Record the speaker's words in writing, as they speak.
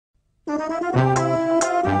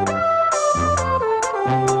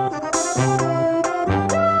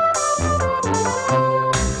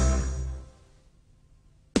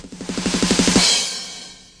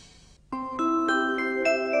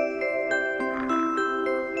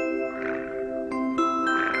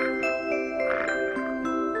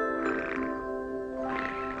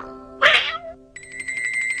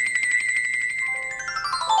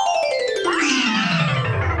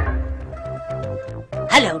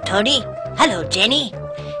Hello, Tony. Hello, Jenny.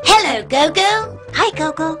 Hello, Gogo. Hi,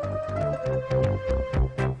 Gogo.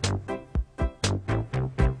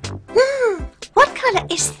 What color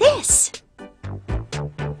is this?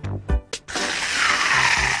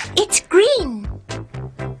 It's green.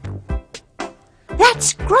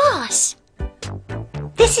 That's grass.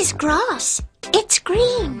 This is grass. It's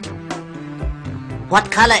green.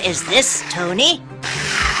 What color is this, Tony?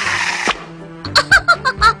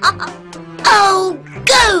 Oh,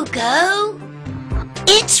 Gogo!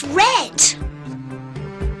 It's red.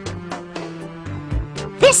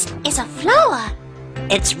 This is a flower.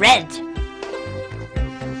 It's red.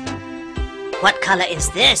 What color is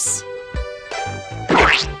this?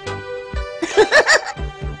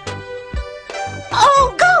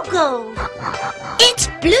 Oh, Gogo! It's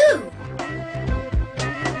blue.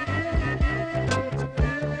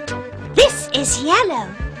 This is yellow.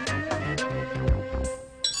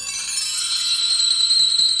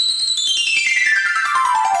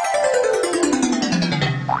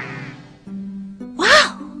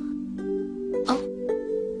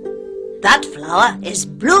 That flower is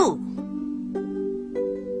blue.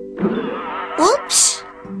 Oops!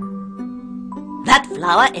 That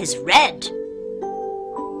flower is red.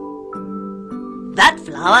 That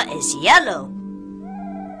flower is yellow.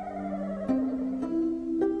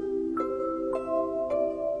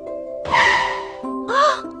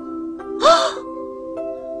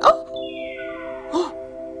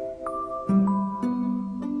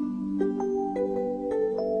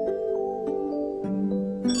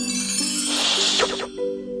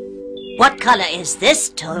 What color is this,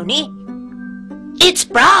 Tony? It's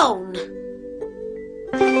brown.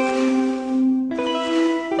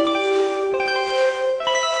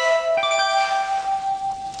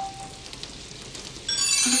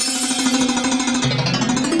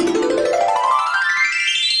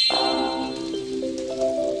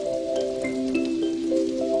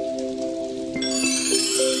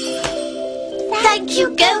 Thank you,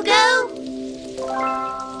 Gogo.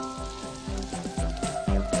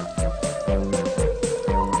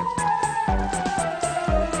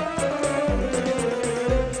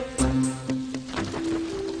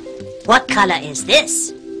 What color is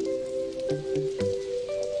this?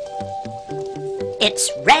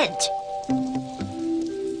 It's red.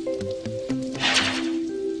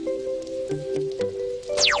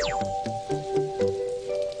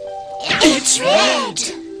 It's red.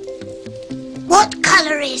 What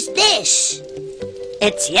color is this?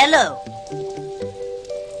 It's yellow.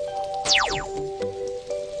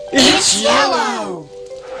 It's yellow.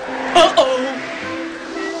 Uh-oh.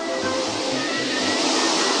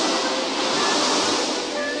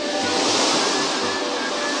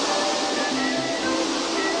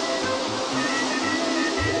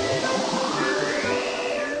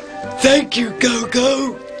 Thank you,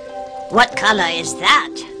 Gogo. What color is that?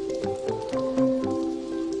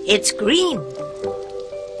 It's green.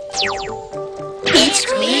 It's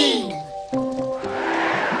green.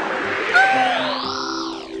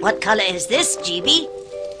 What color is this, GB?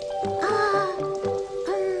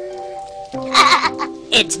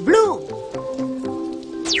 It's blue.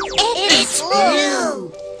 It's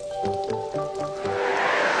blue.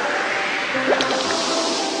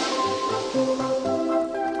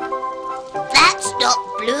 That's not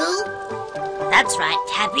blue. That's right,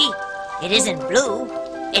 Tappy. It isn't blue.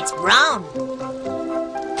 It's brown.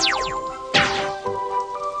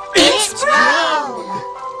 It's brown.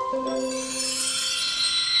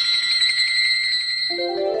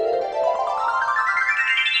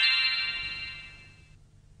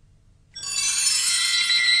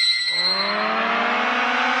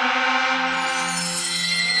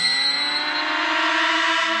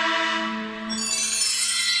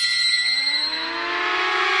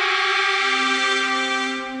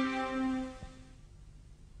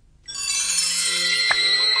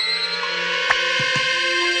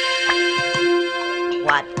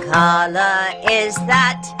 What color is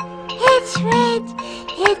that? It's red.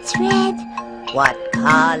 It's red. What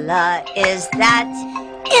color is that?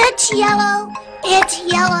 It's yellow. It's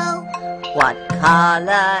yellow. What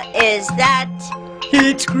color is that?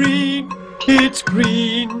 It's green. It's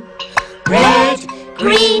green. Red,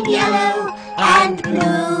 green, yellow, and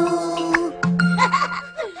blue.